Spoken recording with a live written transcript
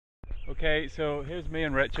Okay, so here's me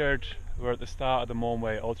and Richard. We're at the start of the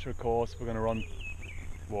Monway Ultra course. We're going to run,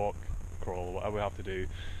 walk, crawl, whatever we have to do.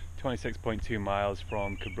 26.2 miles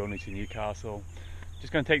from Cabroni to Newcastle.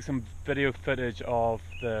 Just going to take some video footage of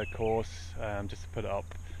the course just to put it up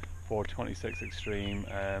for 26 Extreme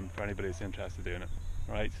for anybody who's interested in doing it.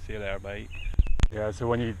 Alright, see you later, bye. Yeah, so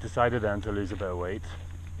when you decided then to lose a bit of weight,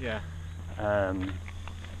 Yeah.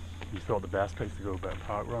 you thought the best place to go was a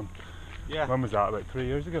park run. Yeah. When was that? About 3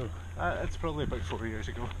 years ago? It's probably about 4 years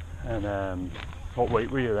ago. And what weight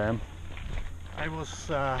were you then? I was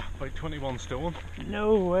about 21 stone.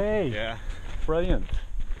 No way! Yeah. Brilliant.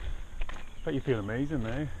 Bet you feel amazing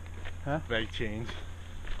now. Huh? Big change.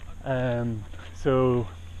 So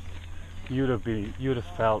you would have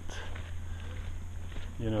felt,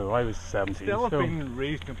 you know, I was 17 Still have stone. been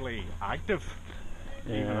reasonably active,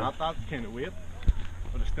 even Yeah. at that kind of weight.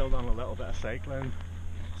 But I've still done a little bit of cycling.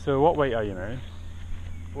 So what weight are you now?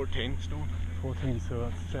 14 stone. 14, so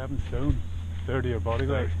that's 7 stone. 30 your body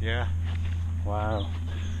weight. Yeah. Wow.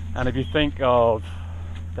 And if you think of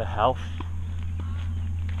the health,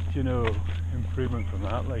 you know, improvement from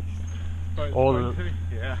that, like About all about the, two.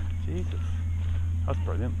 Yeah. Jesus, that's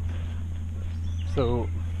brilliant. So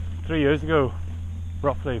 3 years ago,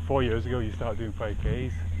 roughly 4 years ago, you started doing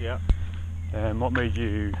 5Ks. Yeah. And what made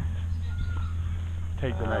you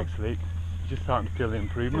take the next leap? Just starting to feel the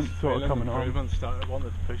improvement sort of coming on. Started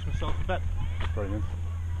wanted to push myself a bit. Brilliant.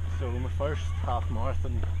 So my first half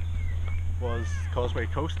marathon was Causeway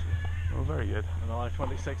Coast, Oh, very good. another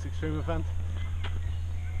 26 Extreme event.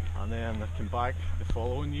 And then I came back the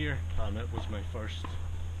following year and it was my first,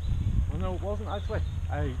 well no it wasn't actually,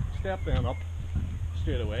 I stepped then up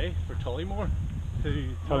straight away for Tullymore to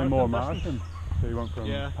Tullymore distance. Marathon. So you went from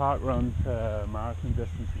Yeah. park run to marathon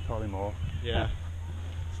distance in Tullymore. Yeah.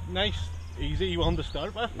 It's nice, easy one to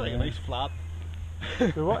start with, like Yeah. a nice flat.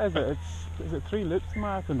 So what is it? Is it 3 loops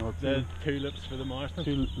marathon or The 2 loops for the marathon.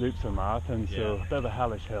 2 loops a marathon? So Yeah. a bit of a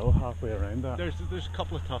hellish hill halfway around that. There's a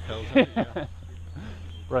couple of tough hills in it, yeah.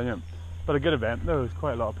 Brilliant. But a good event though. There's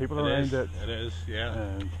quite a lot of people around it. It is, yeah.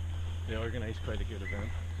 And They organise quite a good event.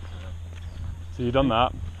 so you done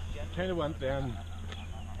that. Kind of went then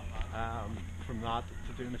from that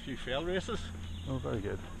to doing a few trail races. Oh, very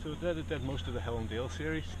good. So I did most of the Hill and Dale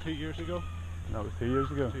series 2 years ago. And that was 2 years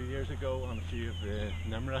ago. 2 years ago, and a few of the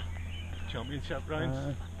Nimra championship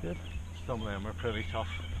rounds. Good. Some of them are pretty tough.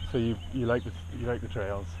 So you like the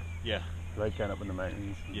trails. Yeah, You like getting up in the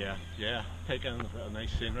mountains. yeah. Taking a bit of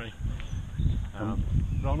nice scenery.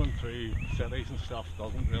 Running through cities and stuff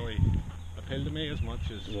doesn't really appeal to me as much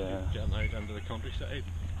as Yeah. getting out into the countryside.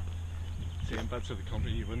 Seeing bits of the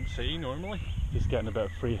country you wouldn't see normally. Just getting a bit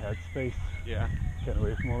of free headspace. Yeah. Getting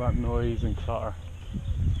away from all that noise and clutter.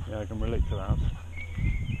 Yeah, I can relate to that.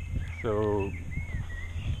 So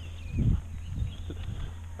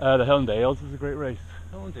the Hill and Dales is a great race.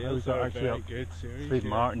 Hill and I Dales was are actually very up good series. St yeah.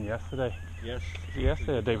 Martin yesterday. Yes. Was it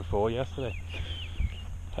yesterday, or the day before yesterday.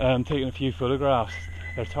 Taking a few photographs.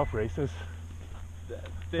 They're tough races.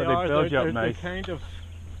 They But are. they build you up They're nice. kind of.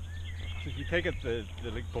 So if you take it the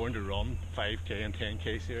like Born to Run 5K and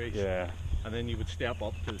 10K series, Yeah. and then you would step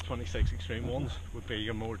up to the 26 Extreme ones, would be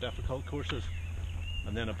your more difficult courses,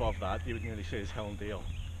 and then above that you would nearly say is Hill and Dale.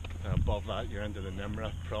 And above that you're into the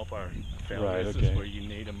Nimra proper fell Right, races okay. where you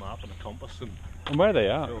need a map and a compass. And where are they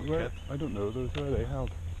at? Full Where, kit. I don't know those. Where are they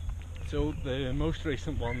held? So the most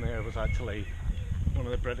recent one there was actually one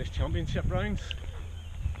of the British Championship rounds,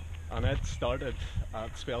 and it started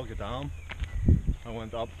at Spelgadam and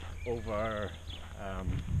went up over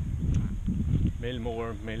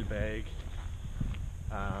Millmore, Millbeg,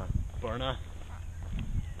 Burna,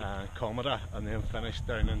 Comida, and then finished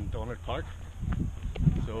down in Donard Park.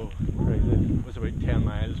 So Crazy. it was about 10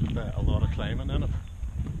 miles with a lot of climbing in it.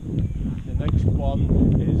 The next one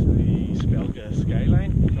is the Spelga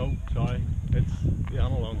Skyline. No, sorry, it's the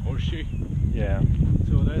Annalong Horseshoe. Yeah.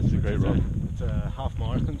 So it is. a great run. It's a half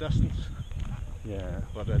marathon distance, Yeah.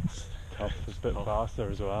 but it's Tough. It's a bit tough. faster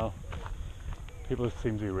as well. People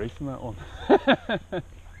seem to be racing that one.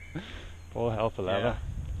 All hell for leather.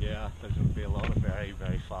 Yeah, there's going to be a lot of very,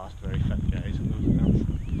 very fast, very fit guys in those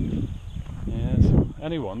events. Yeah. So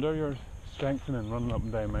any wonder you're strengthening, running up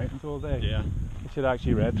and down mountains all day. Yeah. I should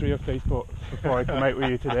actually read through your Facebook before I come out with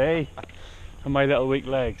you today. On my little weak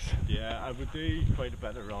legs. Yeah, I would do quite a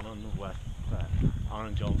bit of running with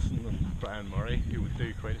Aaron Johnson and Brian Murray, who would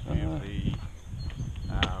do quite a few of the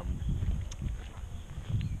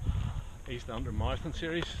East Under Marathon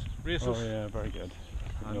Series races. Oh yeah, very good.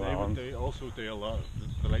 And No, they Alan. would also do a lot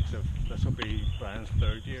of the likes of, this will be Brian's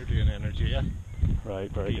 3rd year doing Energia. Right,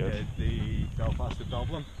 very He good. did the Belfast to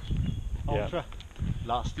Dublin Yeah. Ultra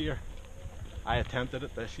last year, I attempted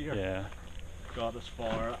it this year. Yeah. Got as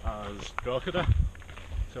far as Drogheda,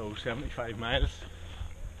 so 75 miles.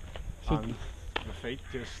 So And my feet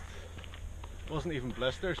just wasn't even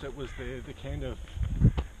blisters. It was the kind of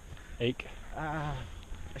ache. I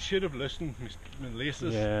should have loosened my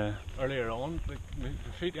laces earlier on. My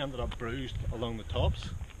feet ended up bruised along the tops.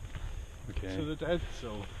 Okay. So they did.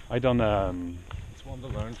 So I done it's one to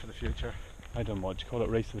learn for the future. I done what you call it,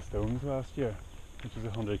 Race to the Stones last year, which was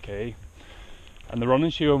 100k. And the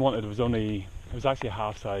running shoe I wanted was actually a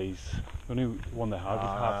half size. The only one they had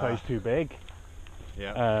was half size too big.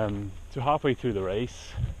 Yeah. So halfway through the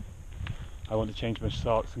race, I wanted to change my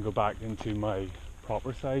socks and go back into my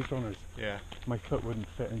proper size runners. Yeah. My foot wouldn't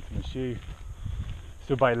fit into my shoe.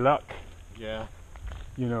 So by luck, Yeah.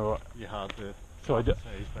 you know, You had the so I do,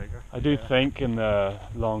 size bigger. I do think in the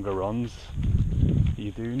longer runs,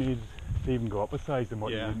 you do need to even go up a size than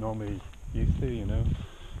what you normally used to, you know.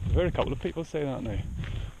 I've heard a couple of people say that now.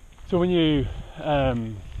 So when you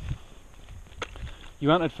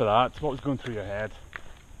entered for that, what was going through your head?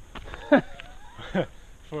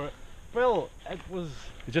 Well, it was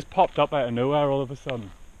It just popped up out of nowhere all of a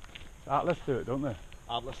sudden. Atlas do it, don't they?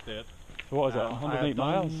 Atlas did. So what is it, 108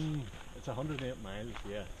 miles? It's 108 miles,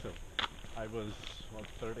 yeah. So I was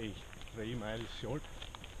 33 miles short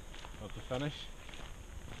of the finish.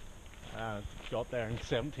 Got there in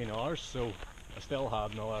 17 hours, so I still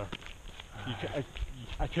had another.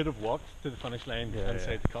 I could have walked to the finish line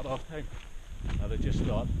inside the cut-off time. And I just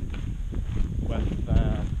thought, with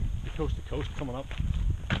the coast to coast coming up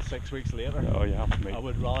 6 weeks later, Oh, you have to make. I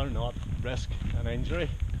would rather not risk an injury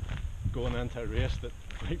going into a race that,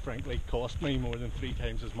 quite frankly, cost me more than 3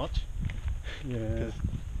 times as much. Yeah. Because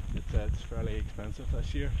it's fairly expensive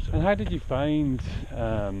this year. So. And how did you find?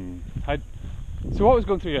 So what was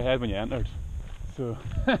going through your head when you entered? So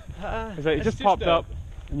is it just popped up,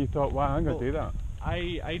 and you thought, "Wow, I'm going to do that."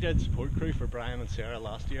 I did support crew for Brian and Sarah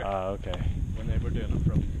last year. Okay. When they were doing it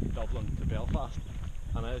from Dublin to Belfast,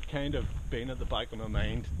 and it had kind of been at the back of my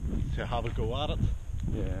mind to have a go at it.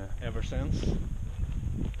 Yeah. Ever since.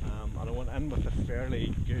 And I went in with a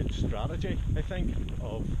fairly good strategy, I think,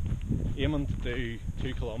 of aiming to do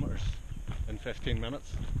 2 kilometres in 15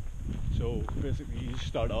 minutes. So basically you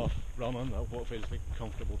start off running at what feels like a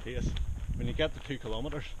comfortable pace. When you get to 2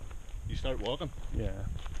 kilometres, you start walking. Yeah.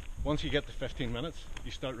 Once you get to 15 minutes, you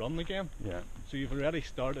start running again. Yeah. So you've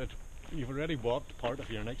already walked part of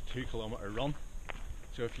your next 2 kilometre run.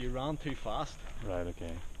 So if you ran too fast, Right.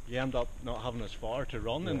 Okay. you end up not having as far to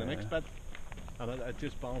run in the next bit, and it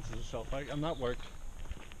just balances itself out, and that worked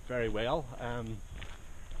very well. I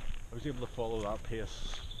was able to follow that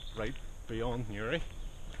pace right beyond Newry,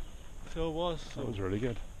 so it was. That was really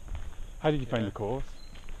good. How did you find the course?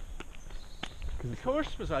 The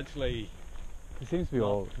course was actually It seems to be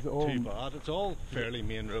all. Is it all? too bad. It's all fairly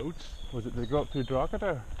main roads. Was it? Did it go up through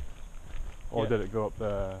Drogheda, or did it go up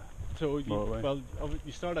the? So motorway?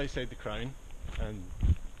 you start outside the Crown in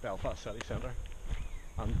Belfast city centre,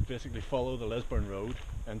 and basically follow the Lisburn Road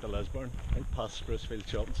into Lisburn, out past Sprucefield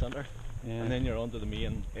Shopping Centre, Yeah. and then you're onto the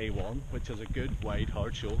main A1, which is a good wide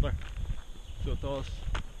hard shoulder. So it does.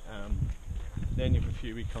 Then you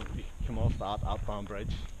come off that at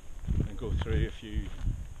Banbridge and go through a few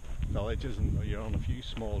villages, and you're on a few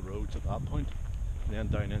small roads at that point, and then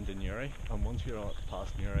down into Newry. And once you're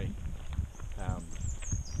past Newry,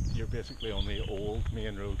 you're basically on the old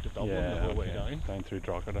main road to Dublin the whole way down through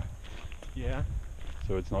Drogheda. Yeah.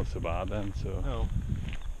 So it's not so bad then. So.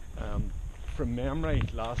 No. From memory,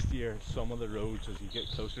 last year some of the roads as you get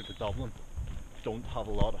closer to Dublin don't have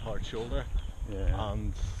a lot of hard shoulder,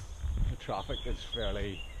 and the traffic is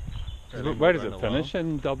fairly. Where does it finish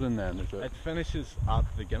in Dublin then? Is it? It finishes at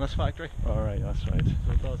the Guinness factory. Alright, that's right.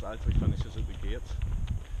 So it does actually finishes at the gates.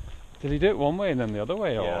 Did he do it one way and then the other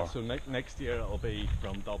way, Yeah. or? So next year it'll be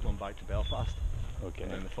from Dublin back to Belfast. Okay.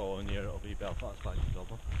 And then the following year it'll be Belfast back to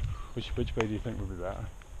Dublin. Which way do you think would be better?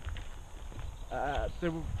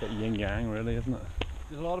 There Bit yin yang, really, isn't it?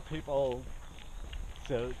 There's a lot of people.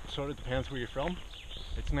 So it sort of depends where you're from.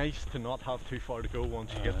 It's nice to not have too far to go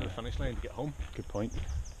once you get to the finish line to get home. Good point.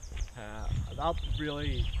 That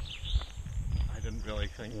really, I didn't really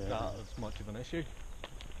think that was much of an issue.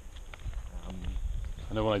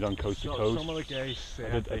 I know when I done coast to coast. Some of the guys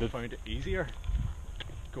said they found it easier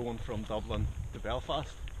going from Dublin to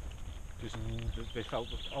Belfast. Just they felt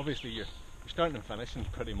that obviously you're starting and finishing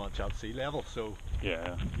pretty much at sea level, so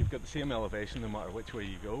you've got the same elevation no matter which way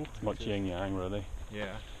you go. It's much yin yang, really.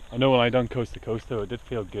 Yeah. I know when I done coast to coast though, it did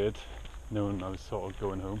feel good knowing I was sort of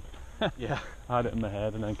going home. Yeah. I had it in my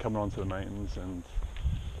head, and then coming onto the mountains and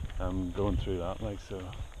going through that, like, so.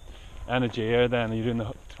 Energia then, are you doing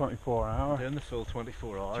the 24 hour? Doing the full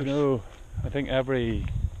 24 hours. Do you know, I think everybody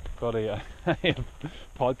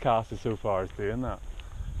podcaster so far is doing that.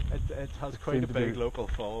 It has quite a big local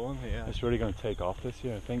following, yeah. It's really going to take off this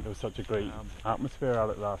year. I think there was such a great atmosphere at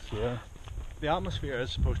it last year. The atmosphere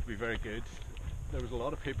is supposed to be very good. There was a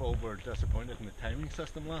lot of people who were disappointed in the timing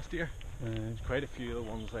system last year. There's quite a few of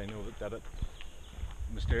the ones I know that did it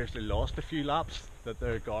mysteriously lost a few laps that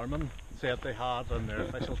their Garmin said they had and their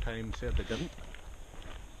official time said they didn't.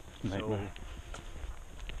 Nightmare.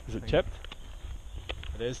 Is it chipped?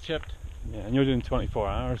 It is chipped. Yeah, and you're doing 24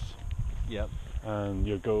 hours. Yep. And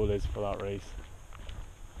your goal is for that race?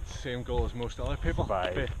 Same goal as most other people.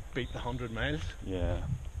 Beat the 100 miles. Yeah.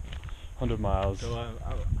 100 miles. So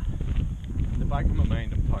in the back of my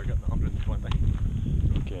mind I'm targeting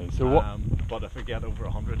 120. Okay, so what? But if I get over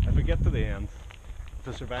 100, if I get to the end,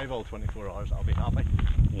 to survive all 24 hours, I'll be happy.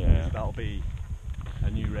 Yeah. That'll be a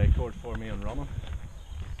new record for me in running.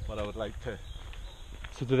 But I would like to.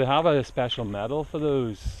 So do they have a special medal for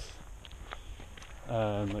those?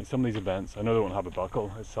 Like some of these events, I know they won't have a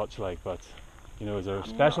buckle as such, like, but you know, is there a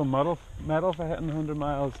special medal for hitting 100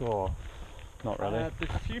 miles or not really?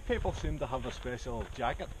 A few people seem to have a special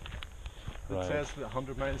jacket that says that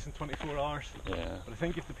 100 miles in 24 hours. Yeah. But I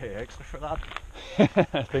think you have to pay extra for that.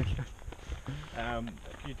 I think.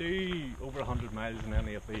 If you do over 100 miles in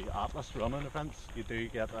any of the Atlas running events, you do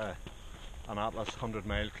get an Atlas 100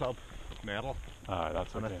 Mile Club medal.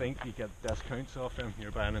 That's and okay. I think you get discounts off them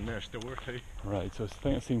you're buying in their store too. Right, so I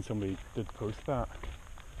think I've seen somebody did post that.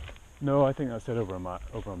 No, I think that said over a month.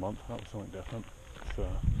 That was something different. So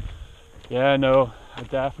yeah, no,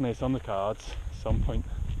 it's on the cards at some point.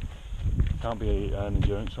 Can't be an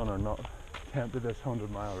endurance runner not attempted this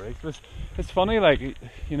 100-mile race. But it's funny, like,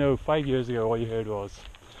 you know, 5 years ago all you heard was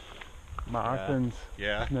marathons.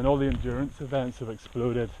 Yeah. And then all the endurance events have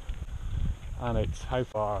exploded, and it's how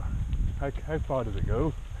far does it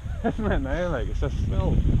go? Isn't it now? Like, it's just,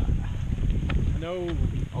 well, I know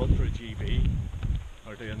Ultra GB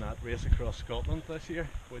are doing that race across Scotland this year,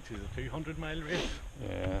 which is a 200-mile race.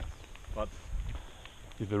 Yeah. But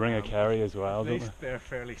the Ring of Kerry as well, at don't least they're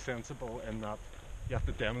fairly sensible in that you have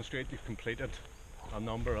to demonstrate you've completed a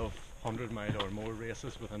number of 100-mile or more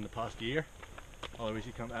races within the past year, otherwise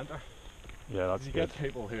you can't enter. Yeah, that's you good. get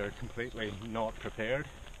people who are completely not prepared.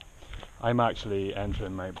 I'm actually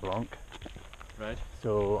entering Mount Blanc. Right.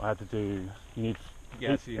 So I had to do, you need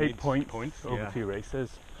eight points over 2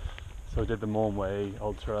 races. So I did the Mourne Way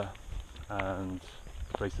Ultra and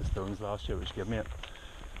Race of Stones last year, which gave me it.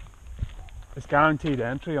 It's guaranteed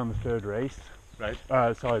entry on the 3rd race. Right.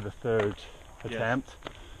 Sorry, the 3rd attempt.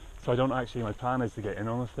 So I don't actually, my plan is to get in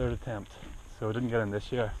on the 3rd attempt. So I didn't get in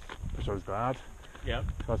this year, which I was glad. Yeah.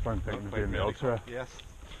 So that's why I'm thinking of doing the Ultra. Yes.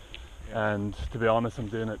 And to be honest, I'm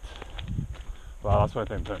doing it, well, that's why I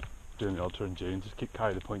think I'm doing the Ultra in June, just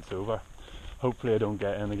carry the points over. Hopefully I don't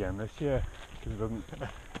get in again this year, because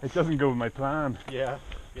it doesn't go with my plan. Yeah.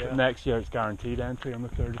 But next year it's guaranteed entry on the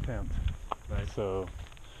 3rd attempt. Right. So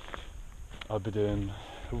I'll be doing,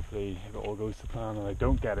 hopefully if it all goes to plan and I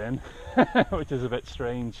don't get in, which is a bit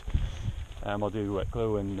strange, I'll do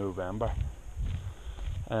Wicklow in November.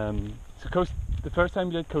 So the first time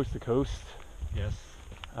you did Coast to Coast, yes,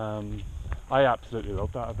 I absolutely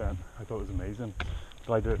loved that event. I thought it was amazing.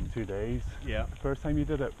 So I did it in 2 days. Yeah. The first time you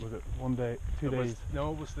did it, was it 1 day, 2 days?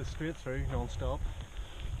 No, it was the straight through, non-stop.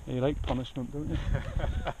 Yeah, you like punishment, don't you?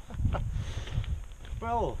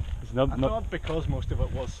 Well, I thought because most of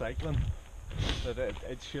it was cycling that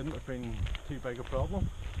it shouldn't have been too big a problem.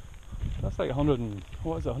 That's like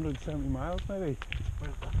 170 miles maybe? Well,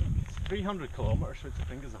 I think it's 300 kilometres, which I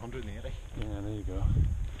think is 180. Yeah, there you go.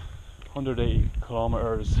 180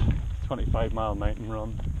 kilometres, 25-mile mountain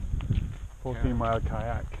run, 14-mile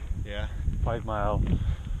kayak, 5-mile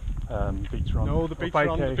beach run. No, the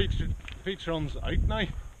beach run's out now.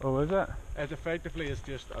 Oh, is it? It effectively is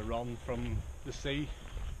just a run from the sea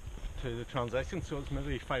to the transition, so it's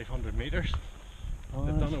maybe 500 metres.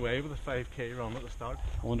 They've done away with the 5k run at the start.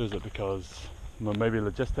 I wonder, is it because maybe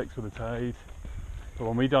logistics with the tide? But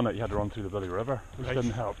when we done it, you had to run through the bloody river, which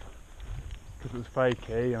didn't help. Because it was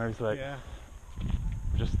 5k, and I was like,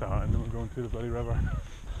 we're just starting and we're going through the bloody river.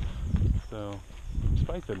 So I'm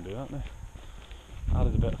surprised they didn't do that now.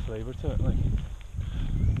 Added a bit of flavour to it, like.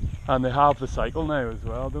 And they have the cycle now as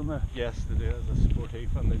well, don't they? Yes, they do it as a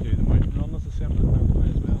sportive, and they do the mountain run as a separate event now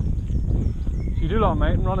as well. So you do a lot of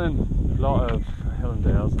mountain running, a lot of hill and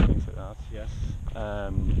dales and things like that. Yes.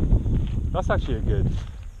 That's actually a good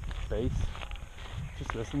base.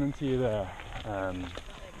 Just listening to you there. I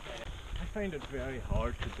find it very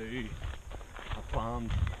hard to do a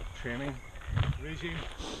planned training regime.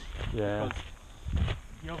 Yeah. Because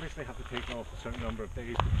you obviously have to take off a certain number of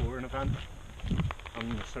days before an event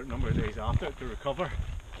and a certain number of days after it to recover.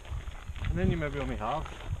 And then you maybe only have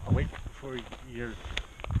a week before you're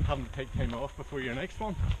having to take time off before your next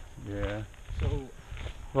one. Yeah. So,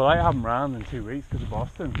 Well, I haven't ran in 2 weeks because of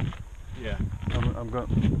Boston. yeah. I'm going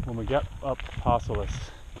when we get up past all this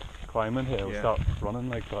climbing here, we'll start running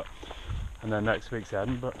like that. And then next week's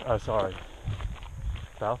Edinburgh.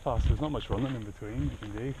 Belfast. There's not much running in between you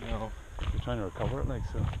can do. No. You're trying to recover it, like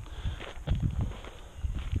so.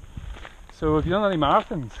 So, have you done any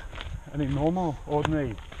marathons? Any normal,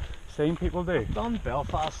 ordinary, same people do? I've done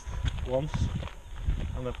Belfast once,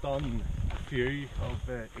 and I've done a few of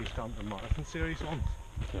the East Hampton Marathon Series ones.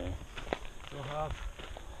 Okay. So I have.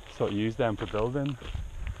 Sort of use them for building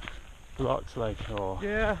blocks, like, or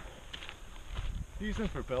Yeah. Use them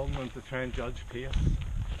for building and to try and judge pace.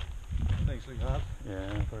 Things like that.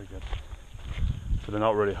 yeah, very good. So they're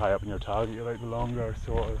not really high up in your target. You like the longer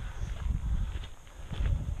sort of.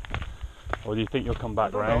 Or do you think you'll come back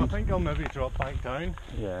I don't know, round? I think I'll maybe drop back down,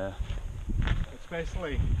 Yeah.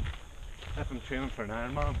 especially if I'm training for an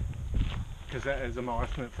Ironman, because it is a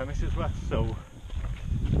marathon it finishes with, so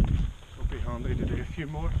it'll be handy to do a few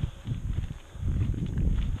more.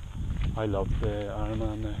 I love the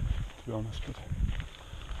Ironman now, to be honest, but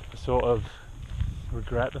I sort of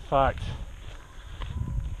regret the fact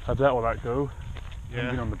I've let all that go. I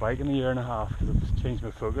haven't been on the bike in a year and a half because I've changed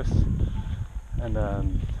my focus, and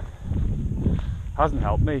hasn't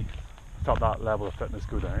helped me. I felt that level of fitness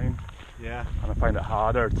go down, Yeah. and I find it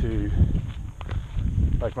harder to,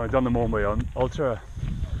 like when I done the Monway Ultra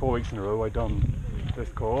 4 weeks in a row, I done this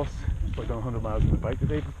course, so I done 100 miles on the bike the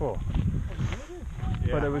day before,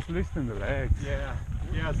 but it was loosening the legs. Yeah,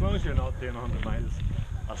 as long as you're not doing 100 miles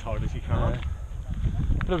as hard as you can.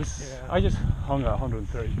 But it was, I just hung at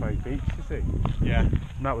 135 beats, you see, Yeah.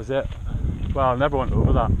 and that was it. Well, I never went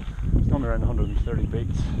over that. I was done around 130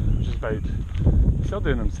 beats, which is about, still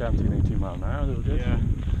doing them 17, 18 mile an hour, they were good. Yeah.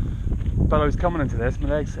 But I was coming into this, my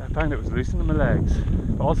legs, I found it was loosening my legs,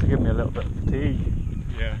 but also giving me a little bit of fatigue.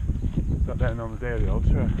 Yeah. But then on the day of the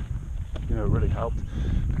Ultra, you know, it really helped.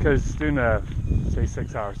 Because doing a, say,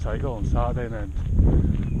 6-hour cycle on Saturday and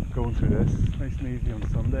then going through this nice and easy on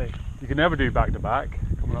Sunday. You can never do back to back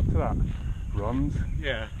coming up to that runs.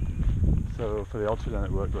 Yeah. So for the Ultra then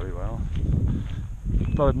it worked really well.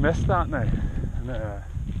 But I've missed that now, and I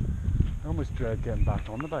almost dread getting back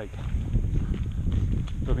on the bike.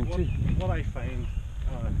 But What I find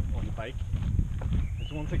on the bike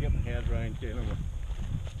is once I get my head around dealing with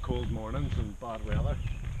cold mornings and bad weather,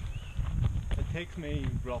 it takes me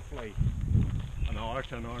roughly an hour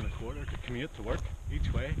to an hour and a quarter to commute to work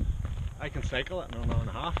each way. I can cycle it in an hour and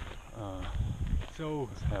a half. So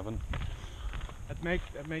it's heaven.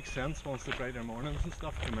 it makes sense once the brighter mornings and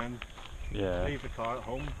stuff come in. Yeah. Leave the car at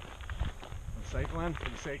home and cycle in for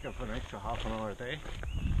the sake of an extra half an hour a day.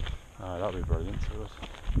 That'd be brilliant. So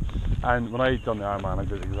and when I done the Ironman, I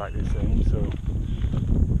did exactly the same. So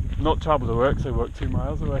not travel to work, so I worked 2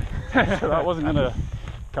 miles away. So that wasn't gonna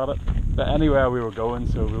cut it. But anywhere we were going,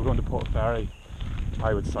 so we were going to Portferry,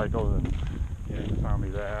 I would cycle and meet the family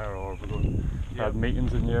there, or we're going. Had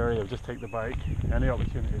meetings in Newry, I would just take the bike, any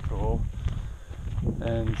opportunity at all.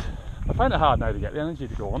 And I find it hard now to get the energy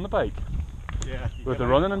to go on the bike with the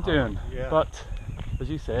running I'm doing. But as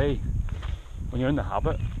you say, when you're in the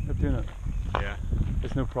habit of doing it,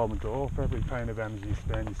 it's no problem at all. For every pound of energy you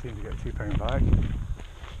spend, you seem to get £2 back.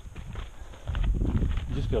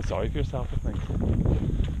 You just feel sorry for yourself, I think.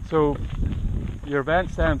 So your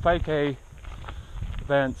events then, 5k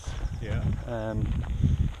events. So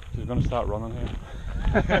you're going to start running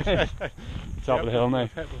here. Top of the hill now.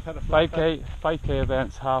 5k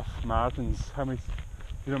events, half marathons. How many?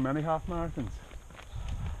 You done many half marathons?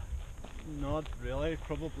 Not really.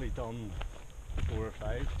 Probably done 4 or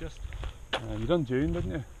 5. Just. You done June,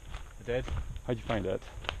 didn't you? I did. How'd you find it?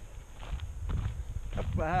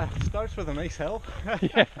 It starts with a nice hill.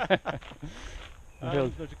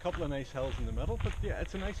 There's a couple of nice hills in the middle, but yeah,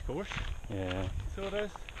 it's a nice course. Yeah. So it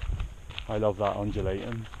is. I love that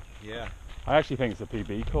undulating. Yeah. I actually think it's a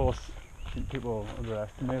PB course. I think people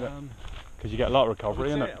underestimate it because you get a lot of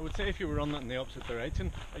recovery in it. I would say if you were running it in the opposite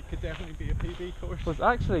direction, it could definitely be a PB course. Well, it's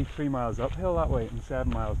actually 3 miles uphill that way and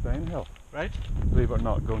 7 miles downhill. Right. Believe it or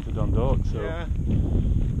not, going to Dundalk. So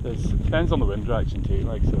it depends on the wind direction too.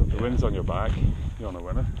 Like, so if the wind's on your back, you're on a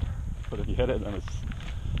winner. But if you hit it and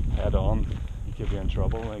it's head on, you could be in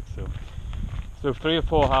trouble. Like so. So 3 or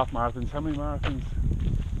 4 half marathons. How many marathons?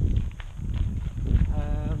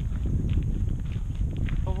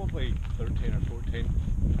 Probably 13 or 14.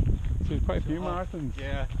 So quite a few marathons.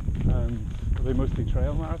 Yeah. And are they mostly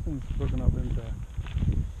trail marathons broken up into?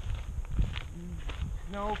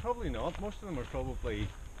 No, probably not. Most of them are probably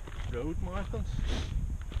road marathons.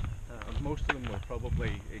 And most of them were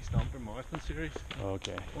probably a Stamford Marathon Series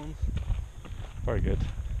Okay, ones. very good.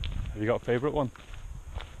 Have you got a favourite one?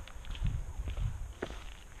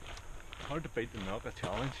 Hard to beat the Knocker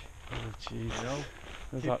Challenge. Oh jeez.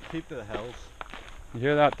 You know, keep to the hills. You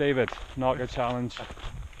hear that, David? Knocker Challenge.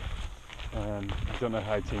 I don't know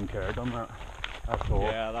how Team Kerr done that at all.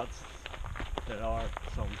 Yeah, there are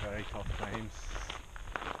some very tough times.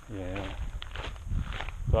 Yeah.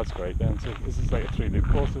 That's great then. So this is like a 3-loop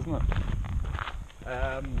course, isn't it?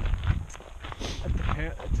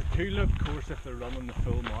 It's a 2-loop course if they're running the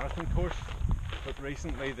full marathon course, but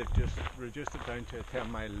recently they've just reduced it down to a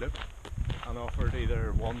 10-mile loop and offered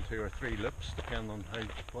either 1, 2 or 3 loops depending on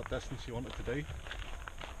what distance you want it to do.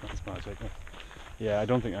 That's magic. Yeah, I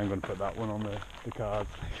don't think I'm going to put that one on the cards.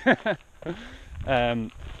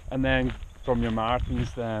 And then from your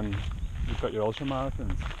marathons, then you've got your ultra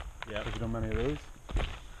marathons. Yeah. Have you done many of those?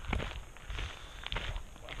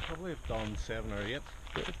 I probably have done 7 or 8.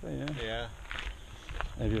 Seriously, yeah. Yeah.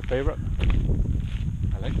 Have you a favourite?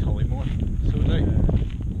 I like Tullymore. So do I.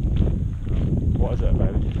 What is it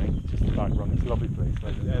about it, you think? Just the back run. It's a lovely place.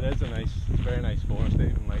 Like, It is it's a very nice forest. I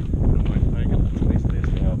even like Mount Hagen. It's a nice place.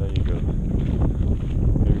 yeah, there you go.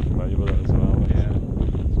 You're familiar with it as well. Like, Yeah.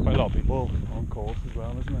 There's quite a lot of people on course as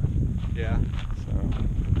well, isn't it? Yeah. So.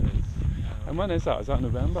 It's, And when is that? Is that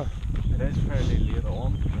November? it is fairly late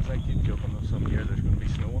on, because I keep joking that some year there's going to be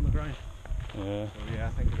snow on the ground. Yeah. So yeah, I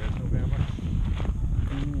think it is November.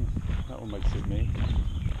 That one might suit me.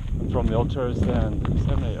 And from the ultras then,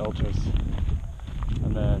 7, 8 ultras.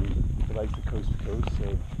 And then the likes of coast to coast,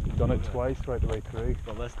 so you've done it twice right the way through.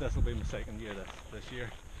 Well, this will be my second year this year.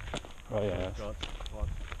 Oh yeah. I've got, what,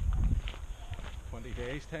 20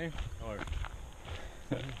 days time? Or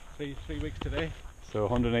 3 weeks today? So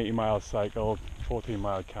 180 mile cycle, 14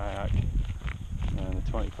 mile kayak, and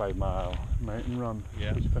a 25 mile mountain run,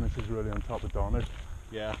 Yeah. which finishes really on top of Donard.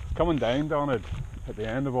 Yeah. It's coming down Donard at the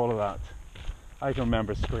end of all of that. I can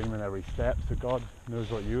remember screaming every step, so God knows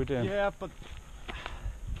what you were doing. Yeah, but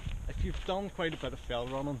if you've done quite a bit of fell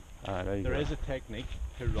running, There you there go. is a technique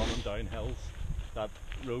to running down hills that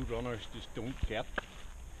road runners just don't get.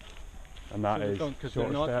 And that So they is don't, 'cause short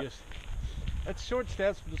they're not steps. used. It's short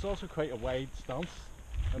steps, but it's also quite a wide stance,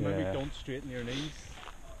 and maybe Yeah. don't straighten your knees.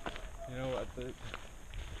 You know, it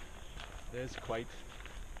is quite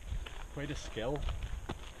a skill.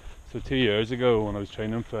 So 2 years ago when I was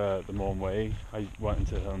training for the Mourne Way, I went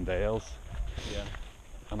into Hilldales Yeah.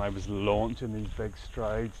 and I was launching these big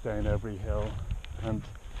strides down every hill and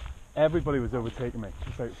everybody was overtaking me.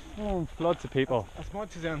 It's like floods of people. As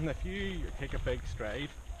much as anything, if you take a big stride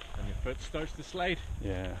and your foot starts to slide,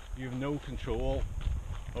 Yeah. you have no control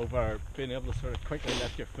over being able to sort of quickly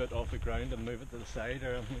lift your foot off the ground and move it to the side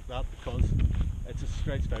or anything like that, because it's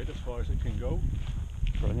stretched out as far as it can go.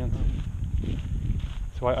 Brilliant.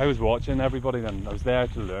 So I was watching everybody then, I was there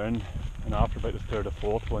to learn, and after about the 3rd or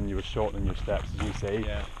 4th one you were shortening your steps, as you say,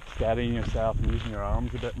 Yeah. steadying yourself and using your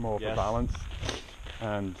arms a bit more for Yes. balance.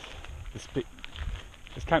 And it's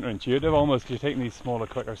counterintuitive almost, 'cause you're taking these smaller,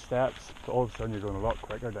 quicker steps, but all of a sudden you're going a lot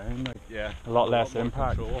quicker down, like Yeah. a lot less more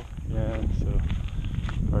impact. control. Yeah, so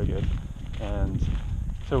very good. And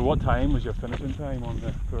so what time was your finishing time on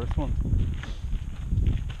the first one?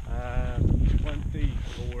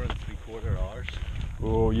 24 3/4 hours.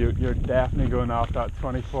 Oh, you're definitely going off that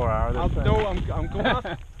 24 hour this time. No, I'm going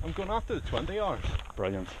after I'm going after the 20 hours,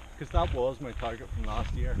 Brilliant. because that was my target from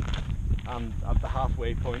last year, and at the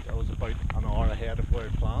halfway point I was about an hour ahead of where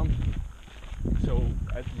I planned, so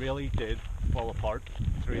it really did fall apart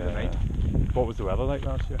through the night. What was the weather like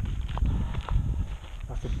last year?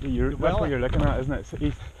 That's what weather- you're looking at, isn't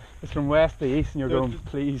it? It's from west to east and you're The- going, the-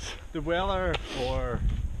 please. The weather for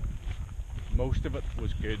most of it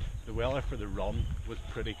was good. The weather for the run was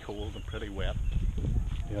pretty cold and pretty wet,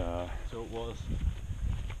 Yeah, so it was.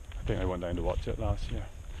 I think I went down to watch it last year.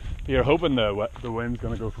 But you're hoping the wind's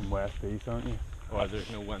going to go from west to east, aren't you? Or there's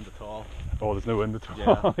no wind at all. Oh, there's no wind at all.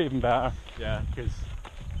 Yeah. Even better. Yeah, because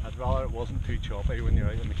I'd rather it wasn't too choppy when you're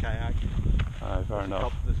out in the kayak. Fair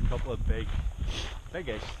enough. There's a couple of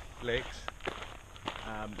big-ish lakes.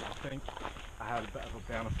 I think I had a bit of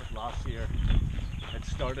a benefit last year.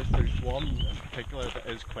 There's one in particular that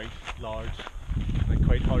is quite large and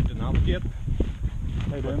quite hard to navigate.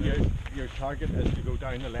 How you But doing? your target is to go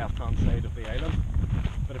down the left-hand side of the island.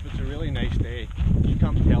 But if it's a really nice day, you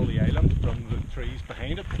can't tell the island from the trees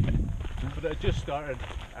behind it. But it just started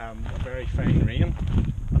a very fine rain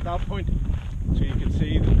at that point, so you could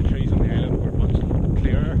see that the trees on the island were much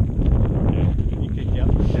clearer. You could get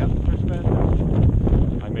the depth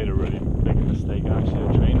perspective. I made a really big mistake actually.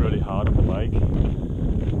 I trained really hard on the bike,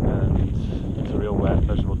 and it's a real wet,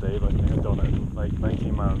 miserable day, but I think I've done it in like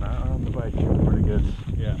 19 miles an hour on the bike. Pretty good.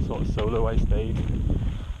 Yeah. Sort of solo I stayed.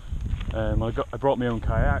 I brought my own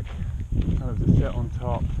kayak, kind of to sit on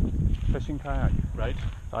top, fishing kayak. Right.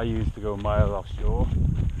 I used to go a mile offshore.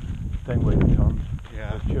 Thing weighed a ton. Yeah.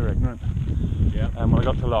 I was pure ignorant. Yeah. And when I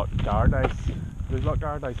got to Loch Gardice, there's Loch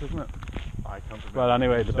Gardice, isn't it? I can't remember. Well,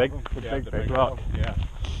 anyway, the big rock. Yeah.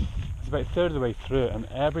 It's about a third of the way through it, and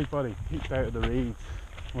everybody peeked out of the reeds,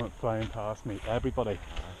 went flying past me. Everybody.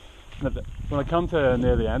 And when I come to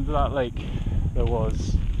near the end of that lake,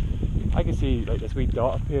 I could see like this wee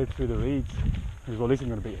dot appeared through the reeds. I was, well, at least I'm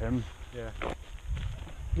going to beat him. Yeah.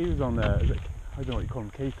 He was on the, I don't know what you call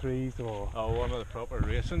them, K3s or. Oh, one of the proper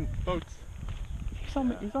racing boats. He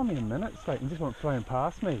was on me in minutes, like, and just went flying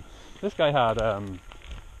past me. This guy had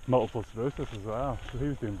multiple sclerosis as well, so he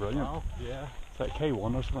was doing brilliant. Oh, yeah. It's like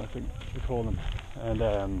K1 or something, I think they call them. And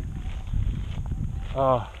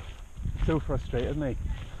so frustrated me,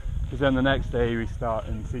 because then the next day we start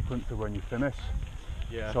in sequence of when you finish.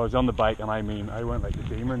 Yeah. So I was on the bike, and I went like a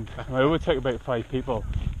demon. And I overtook about 5 people,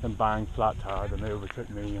 then bang, flat tired, and they overtook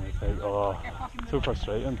me, and it's like, oh, so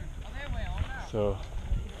frustrating. So.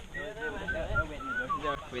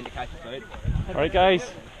 Alright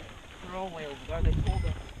guys,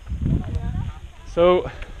 so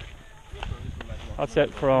that's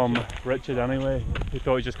it from Richard anyway. He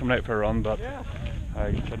thought he was just coming out for a run, but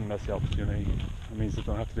I couldn't miss the opportunity. It means I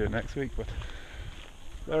don't have to do it next week, but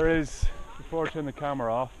there is, before I turn the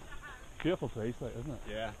camera off, beautiful place, like, isn't it?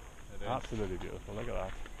 Yeah, it is. Absolutely beautiful, look at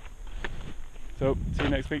that. So, see you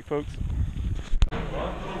next week folks.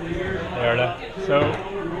 There it is. So,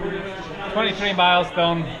 23 miles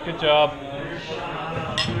done, good job.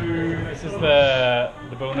 This is the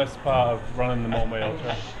bonus part of running the Montway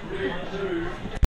Ultra.